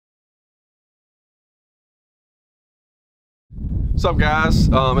What's up, guys?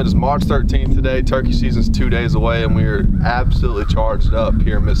 It is March 13th today. Turkey season's 2 days away and we are absolutely charged up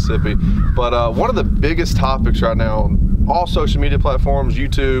here in Mississippi. But one of the biggest topics right now on all social media platforms,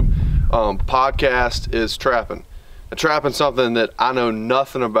 YouTube, podcast, is trapping. And trapping something that I know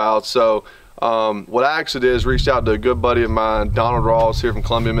nothing about. So what I actually did is reached out to a good buddy of mine, Donald Rawls, here from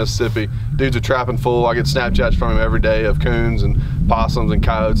Columbia, Mississippi. Dude's a trapping fool. I get Snapchats from him every day of coons and possums and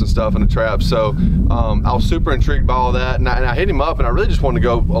coyotes and stuff in the trap. So I was super intrigued by all that, and I hit him up, and I really just wanted to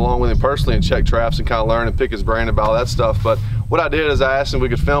go along with him personally and check traps and kind of learn and pick his brain about all that stuff. But what I did is I asked him if we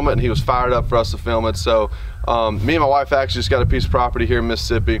could film it, and he was fired up for us to film it. So me and my wife actually just got a piece of property here in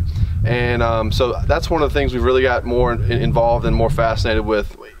Mississippi, and so that's one of the things we've really got more involved and more fascinated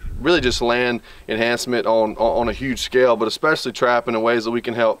with. Really just land enhancement on a huge scale, but especially trapping in ways that we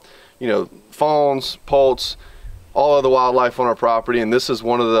can help, you know, fawns, poults, all other wildlife on our property. And this is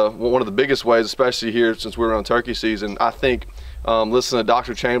one of the biggest ways, especially here since we're on turkey season. I think listening to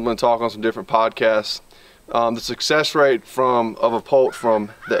Dr. Chamberlain talk on some different podcasts, the success rate of a poult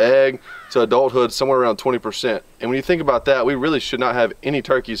from the egg to adulthood somewhere around 20%. And when you think about that, we really should not have any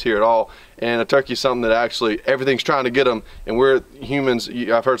turkeys here at all. And a turkey is something that actually everything's trying to get them. And we're humans,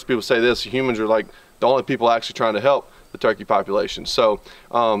 I've heard some people say this, humans are like the only people actually trying to help the turkey population. So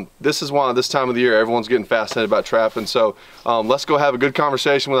this is why this time of the year everyone's getting fascinated about trapping. So let's go have a good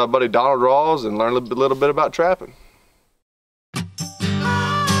conversation with our buddy Donald Rawls and learn a little bit about trapping.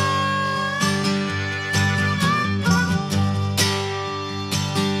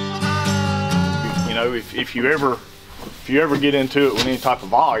 You know, if you ever get into it with any type of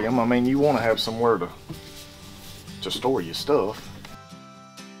volume, I mean, you want to have somewhere to store your stuff.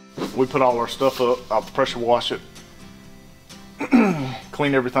 We put all our stuff up, I'll pressure wash it,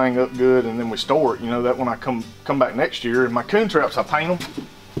 clean everything up good, and then we store it. You know, that when I come back next year, and my coon traps, I paint them.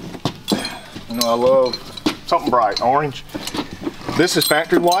 You know, I love something bright, orange. This is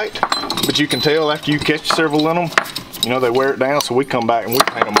factory white, but you can tell after you catch several in them, you know, they wear it down, so we come back and we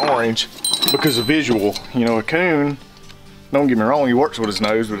paint them orange because of visual. You know, a coon, don't get me wrong, he works with his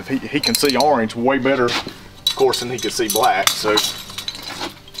nose, but if he can see orange way better, of course, than he can see black. So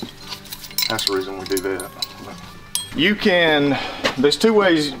that's the reason we do that. You can, there's two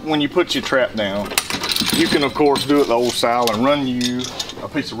ways when you put your trap down. You can, of course, do it the old style and run you a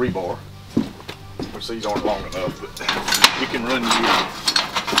piece of rebar, which these aren't long enough, but you can run you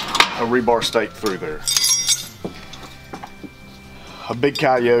a rebar stake through there. A big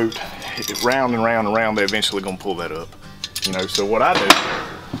coyote, round and round and round, they're eventually gonna pull that up. You know, so what I do,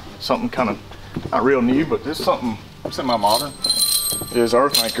 something kind of not real new, but this is something semi-modern, is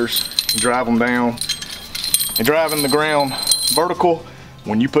earth anchors. You drive them down, you drive in the ground vertical.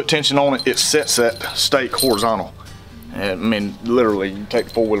 When you put tension on it, it sets that stake horizontal. And I mean, literally, you take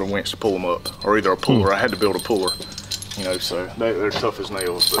the four-wheeler winch to pull them up, or either a puller. I had to build a puller, you know, so they're tough as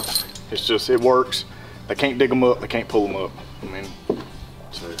nails, but it's just, it works. They can't dig them up, they can't pull them up. I mean,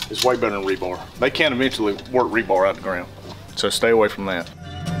 so it's way better than rebar. They can eventually work rebar out of the ground, so stay away from that.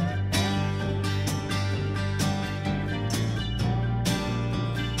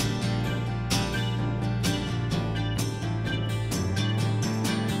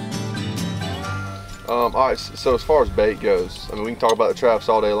 All right, so as far as bait goes, I mean, we can talk about the traps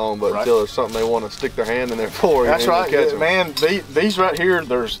all day long, but until there's something they want to stick their hand in there for, that's right, catch man. These right here,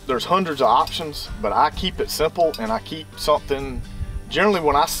 there's hundreds of options, but I keep it simple, and I keep something. Generally,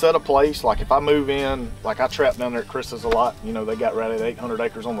 when I set a place, like if I move in, like I trap down there at Chris's a lot. You know, they got right at 800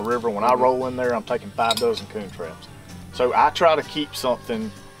 acres on the river. When I roll in there, I'm taking 5 dozen coon traps. So I try to keep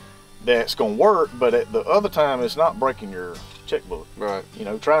something that's gonna work, but at the other time, it's not breaking your checkbook. Right. You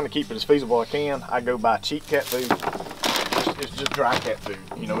know, trying to keep it as feasible as I can. I go buy cheap cat food. It's just dry cat food.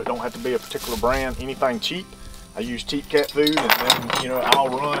 You know, it don't have to be a particular brand. Anything cheap, I use cheap cat food, and then, you know, I'll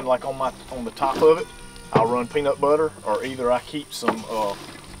run like on the top of it, I'll run peanut butter, or either I keep some,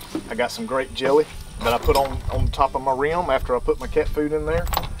 I got some grape jelly that I put on the top of my rim after I put my cat food in there.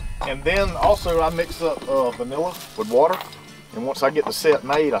 And then also I mix up vanilla with water, and once I get the set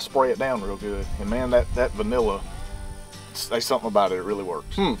made, I spray it down real good. And man, that vanilla, there's something about it, it really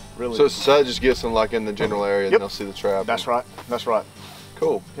works. Really. So that just gets them like in the general area, and they'll see the trap. That's right, that's right.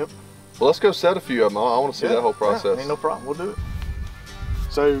 Cool. Yep. Well, let's go set a few of them. I want to see that whole process. Ain't no problem, we'll do it.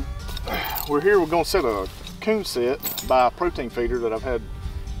 So we're here, we're gonna set a coon set by a protein feeder that I've had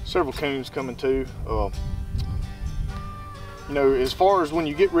several coons coming to. You know, as far as when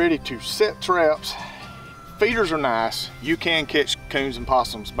you get ready to set traps, feeders are nice. You can catch coons and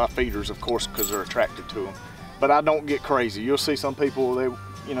possums by feeders, of course, because they're attracted to them. But I don't get crazy. You'll see some people,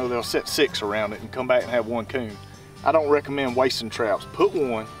 they'll set 6 around it and come back and have 1 coon. I don't recommend wasting traps. Put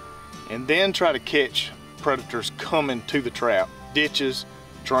 1 and then try to catch predators coming to the trap ditches,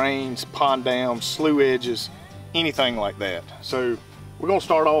 drains, pond dams, slough edges, anything like that. So we're gonna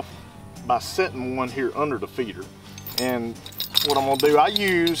start off by setting one here under the feeder. And what I'm gonna do, I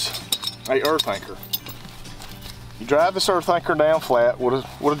use a earth anchor. You drive this earth anchor down flat with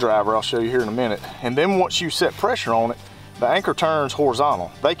a driver, I'll show you here in a minute. And then once you set pressure on it, the anchor turns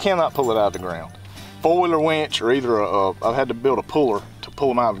horizontal. They cannot pull it out of the ground. Four-wheeler winch or either I've had to build a puller to pull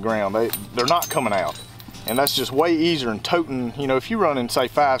them out of the ground. They're not coming out. And that's just way easier than toting, you know, if you're running say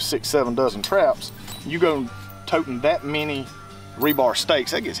 5, 6, 7 dozen traps, you go toting that many rebar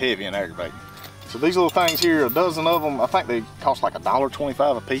stakes, that gets heavy and aggravating. So these little things here, a dozen of them, I think they cost like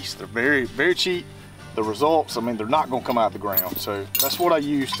 $1.25 a piece. They're very, very cheap. The results, I mean, they're not gonna come out of the ground. So that's what I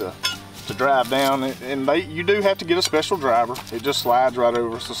use to drive down. And you do have to get a special driver. It just slides right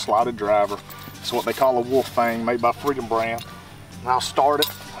over, it's a slotted driver. It's what they call a wolf fang, made by Freedom brand. And I'll start it.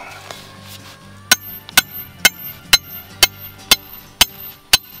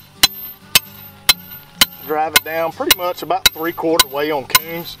 Drive it down pretty much about 3/4 way on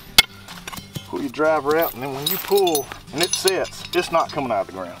coons. Pull your driver out, and then when you pull and it sets, it's not coming out of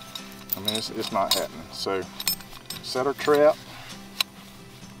the ground. I mean, it's not happening. So set our trap.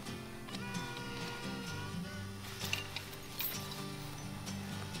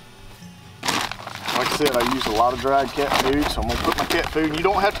 Like I said, I use a lot of dried cat food, so I'm gonna put my cat food, and you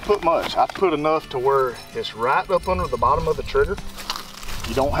don't have to put much. I put enough to where it's right up under the bottom of the trigger.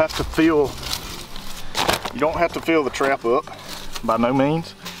 You don't have to fill the trap up, by no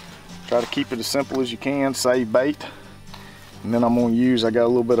means. Try to keep it as simple as you can, save bait. And then I'm gonna use, I got a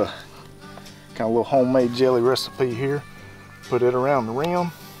little bit of, kind of little homemade jelly recipe here. Put it around the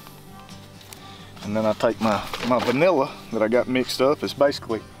rim. And then I take my vanilla that I got mixed up. It's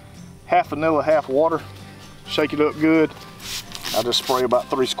basically half vanilla, half water. Shake it up good. I just spray about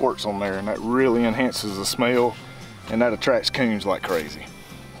 3 squirts on there, and that really enhances the smell, and that attracts coons like crazy.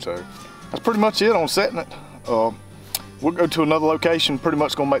 So that's pretty much it on setting it. We'll go to another location, pretty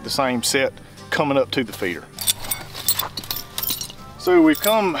much gonna make the same set coming up to the feeder. So we've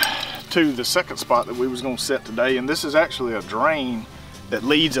come to the second spot that we was gonna set today, and this is actually a drain that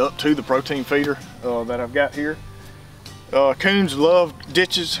leads up to the protein feeder that I've got here. Coons love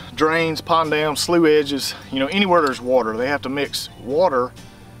ditches, drains, pond dams, slough edges, you know, anywhere there's water. They have to mix water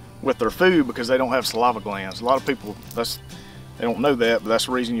with their food because they don't have saliva glands. A lot of people, they don't know that, but that's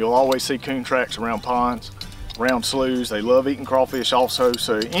the reason you'll always see coon tracks around ponds, around sloughs. They love eating crawfish also.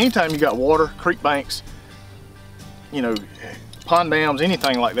 So anytime you got water, creek banks, you know, pond dams,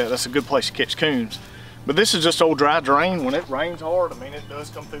 anything like that, that's a good place to catch coons. But this is just old dry drain. When it rains hard, I mean, it does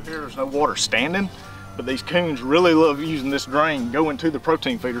come through here, there's no water standing. But these coons really love using this drain going to the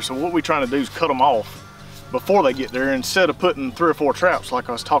protein feeder. So what we're trying to do is cut them off before they get there. Instead of putting 3 or 4 traps like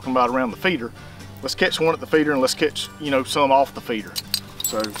I was talking about around the feeder, let's catch one at the feeder and let's catch, you know, some off the feeder.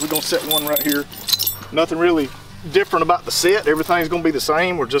 So we're gonna set one right here. Nothing really different about the set. Everything's gonna be the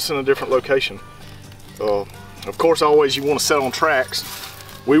same. We're just in a different location. Of course, always you want to set on tracks.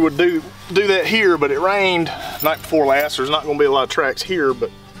 We would do that here, but it rained night before last. There's not gonna be a lot of tracks here,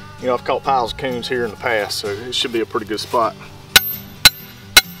 but you know, I've caught piles of coons here in the past, so it should be a pretty good spot.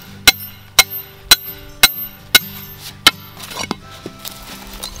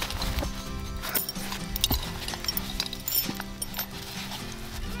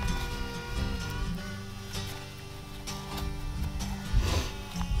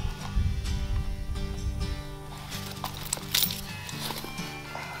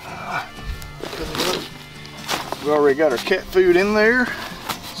 We already got our cat food in there.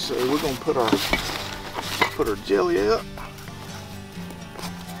 So we're gonna put our jelly up.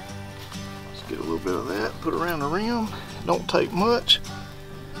 Let's get a little bit of that, put it around the rim. Don't take much.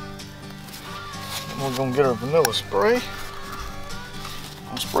 And we're gonna get our vanilla spray.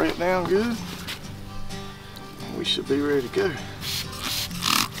 I'll spray it down good. And we should be ready to go.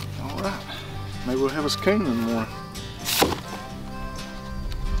 All right, maybe we'll have us coon in the morning.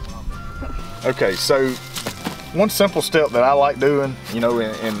 Okay, so one simple step that I like doing, you know,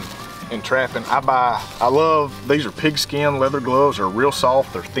 in trapping, I love, these are pigskin leather gloves. They're real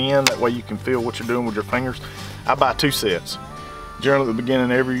soft, they're thin, that way you can feel what you're doing with your fingers. I buy 2 sets. Generally at the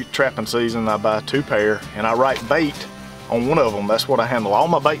beginning of every trapping season, I buy 2 pair, and I write bait on one of them. That's what I handle all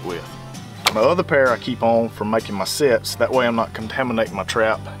my bait with. My other pair I keep on for making my sets. That way I'm not contaminating my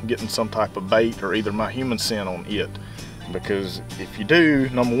trap, getting some type of bait or either my human scent on it. Because if you do,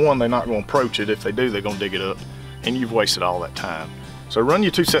 number one, they're not gonna approach it. If they do, they're gonna dig it up, and you've wasted all that time. So run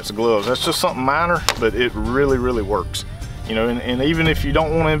your 2 sets of gloves. That's just something minor, but it really, really works. You know, and even if you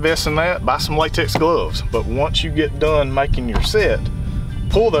don't want to invest in that, buy some latex gloves. But once you get done making your set,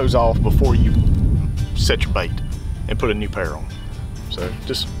 pull those off before you set your bait and put a new pair on. So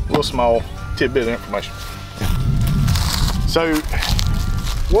just a little small tidbit of information. So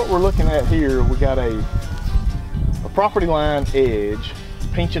what we're looking at here, we got a property line edge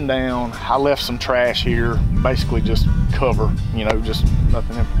pinching down. I left some trash here, basically just cover, you know, just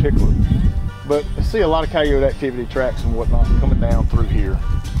nothing in particular. But I see a lot of coyote activity tracks and whatnot coming down through here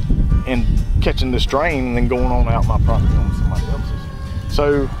and catching this drain and then going on out my property on somebody else's.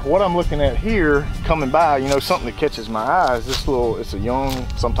 So what I'm looking at here, coming by, you know, something that catches my eye is this little, it's a young,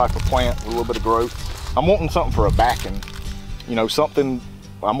 some type of plant with a little bit of growth. I'm wanting something for a backing, you know, something.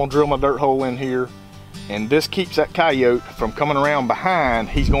 I'm gonna drill my dirt hole in here, and this keeps that coyote from coming around behind.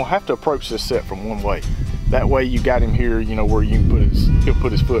 He's gonna have to approach this set from one way. That way you got him here, you know, where you can put his, he'll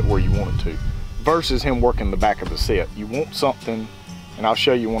put his foot where you want it to, versus him working the back of the set. You want something, and I'll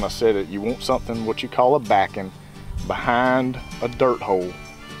show you when I set it, you want something, what you call a backing, behind a dirt hole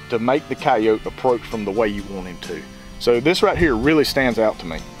to make the coyote approach from the way you want him to. So this right here really stands out to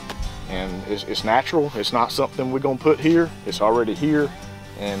me. And it's natural, it's not something we're gonna put here, it's already here.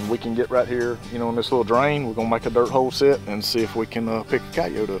 And we can get right here, you know, in this little drain, we're gonna make a dirt hole set and see if we can pick a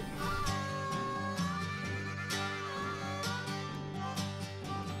coyote up.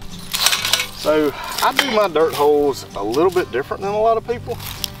 So I do my dirt holes a little bit different than a lot of people.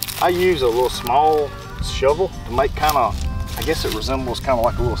 I use a little small shovel to make kind of, I guess it resembles kind of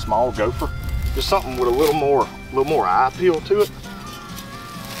like a little small gopher. Just something with a little more eye appeal to it.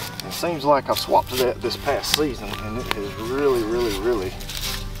 It seems like I've swapped that this past season and it has really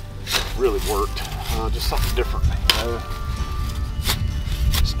worked. Just something different.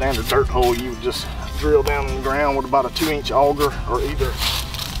 Standard dirt hole, you would just drill down in the ground with about a 2-inch auger, or either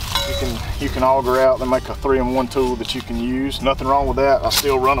you can auger out and make a 3-in-1 tool that you can use. Nothing wrong with that. I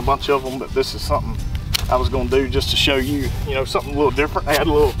still run a bunch of them, but this is something I was going to do just to show you, you know, something a little different. Add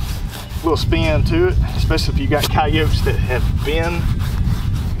a little spin to it, especially if you got coyotes that have been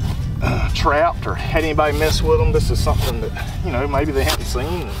trapped or had anybody mess with them. This is something that, you know, maybe they haven't seen,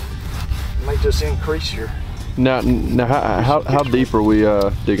 and it may just increase your. Now how deep are we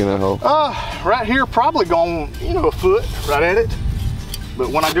digging that hole? Right here, probably going, you know, a foot right at it. But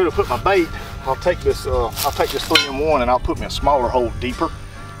when I go to put my bait, I'll take this 3-in-1 and I'll put me a smaller hole deeper.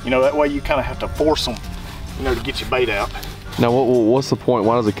 You know, that way you kind of have to force them, you know, to get your bait out. Now, what's the point?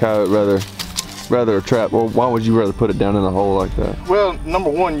 Why does a coyote rather trap, or why would you rather put it down in a hole like that? Well, number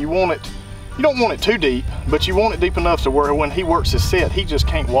one, you don't want it too deep, but you want it deep enough to where when he works his set, he just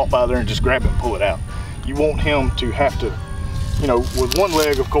can't walk by there and just grab it and pull it out. You want him to have to, you know, with one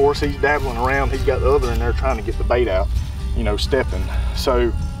leg, of course, he's dabbling around, he's got the other in there trying to get the bait out, you know, stepping.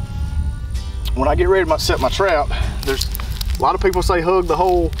 So when I get ready to set my trap, there's a lot of people say hug the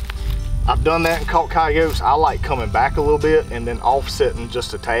hole. I've done that and caught coyotes. I like coming back a little bit and then offsetting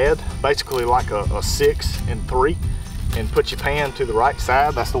just a tad, basically like a 6 and 3, and put your pan to the right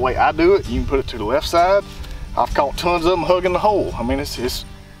side. That's the way I do it. You can put it to the left side. I've caught tons of them hugging the hole. I mean,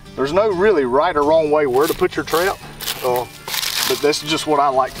 there's no really right or wrong way where to put your trap, but that's just what I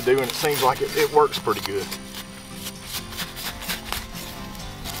like to do, and it seems like it works pretty good.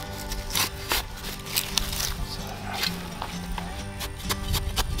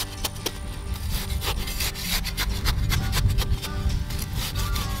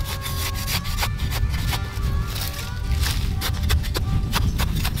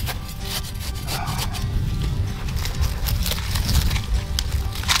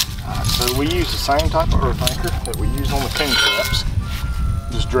 So we use the same type of earth anchor that we use on the king traps.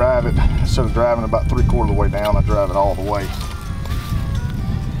 Just drive it, instead of driving about 3/4 of the way down, I drive it all the way.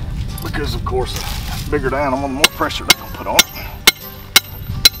 Because of course, the bigger the animal, the more pressure they're gonna put on it.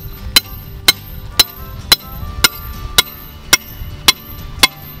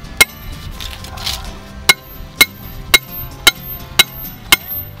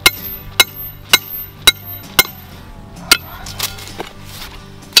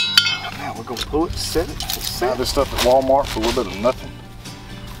 We're gonna pull it, set it. Buy this stuff at Walmart for a little bit of nothing.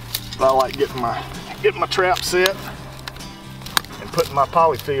 But I like getting my trap set and putting my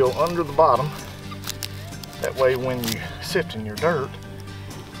polyfill under the bottom. That way, when you sifting your dirt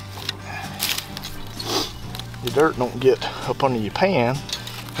don't get up under your pan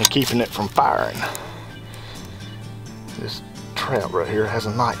and keeping it from firing. This trap right here has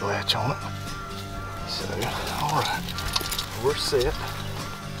a night latch on it. So, all right, we're set.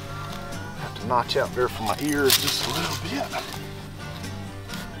 Notch out there for my ears just a little bit.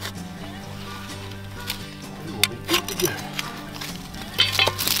 We will be good to go.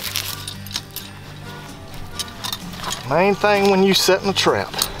 Main thing when you setting a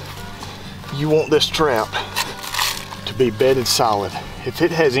trap, you want this trap to be bedded solid. If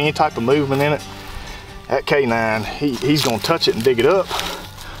it has any type of movement in it, that K9, he's gonna touch it and dig it up,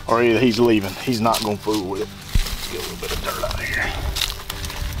 or either he's leaving. He's not gonna fool with it. Let's get a little bit of dirt out of here.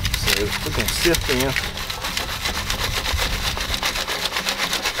 So we're gonna sift in.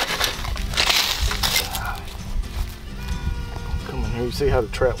 Come in here, you see how the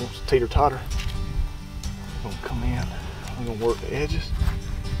trap wants to teeter-totter? We're gonna come in, we're gonna work the edges.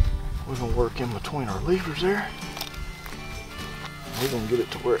 We're gonna work in between our levers there. We're gonna get it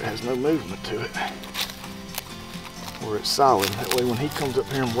to where it has no movement to it, where it's solid. That way when he comes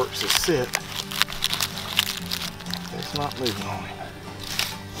up here and works his set, it's not moving on him.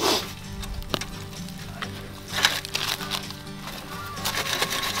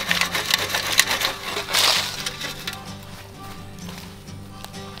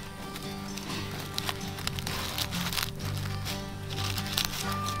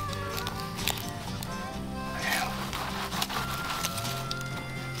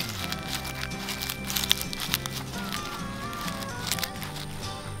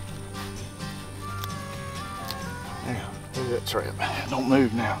 Look at that trap. Don't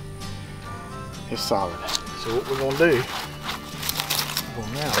move now. It's solid. So what we're gonna do, we'll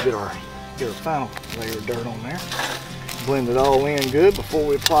now get our final layer of dirt on there. Blend it all in good before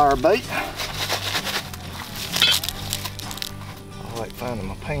we apply our bait. I like finding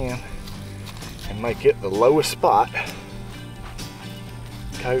my pan and make it the lowest spot.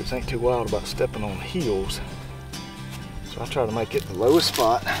 Coyotes ain't too wild about stepping on heels, so I try to make it the lowest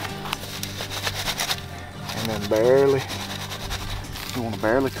spot. And then barely, you want to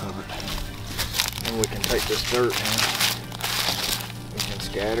barely cover it. And we can take this dirt and we can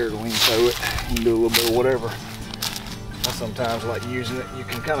scatter it, we can throw it, you can do a little bit of whatever. I sometimes like using it. You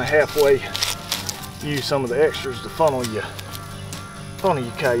can kind of halfway use some of the extras to funnel your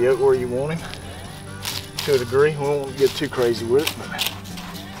coyote where you want him to a degree. We won't want to get too crazy with it, but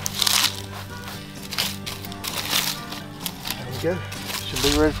there we go. Should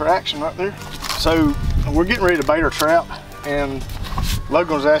be ready for action right there. So we're getting ready to bait our trap, and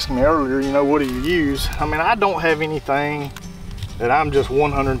Logan was asking me earlier, you know, what do you use? I mean, I don't have anything that I'm just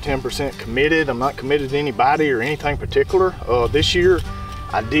 110% committed. I'm not committed to anybody or anything particular. This year,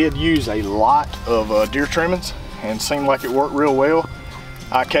 I did use a lot of deer trimmings, and it seemed like it worked real well.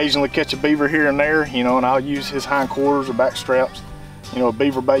 I occasionally catch a beaver here and there, you know, and I'll use his hindquarters or back straps. You know, a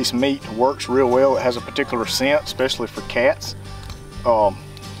beaver-based meat works real well. It has a particular scent, especially for cats.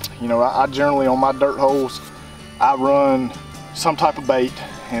 You know, I generally, on my dirt holes, I run some type of bait,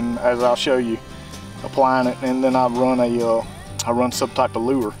 and as I'll show you, applying it, and then I run some type of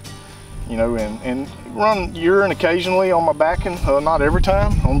lure, you know, and run urine occasionally on my backing, not every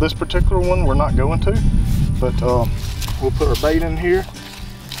time. On this particular one, we're not going to, but we'll put our bait in here,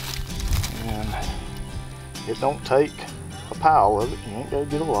 and it don't take a pile of it. You ain't gotta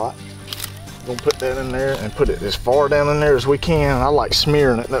get a lot. We're gonna put that in there and put it as far down in there as we can. I like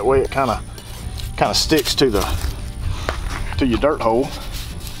smearing it, that way it kind of sticks to your dirt hole,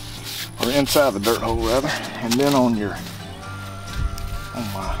 or inside the dirt hole rather. And then on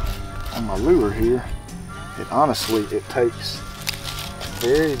my lure here, it honestly, it takes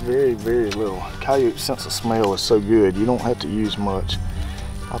very, very, very little. Coyote's sense of smell is so good, you don't have to use much.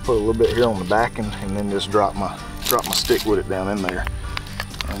 I put a little bit here on the backing, and then just drop my stick with it down in there.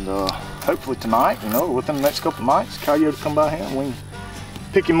 And hopefully tonight, you know, within the next couple of nights, coyote will come by here and we can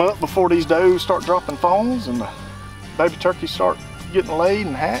pick him up before these does start dropping fawns and the baby turkeys start getting laid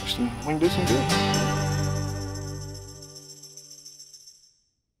and hatched, and we can do some good.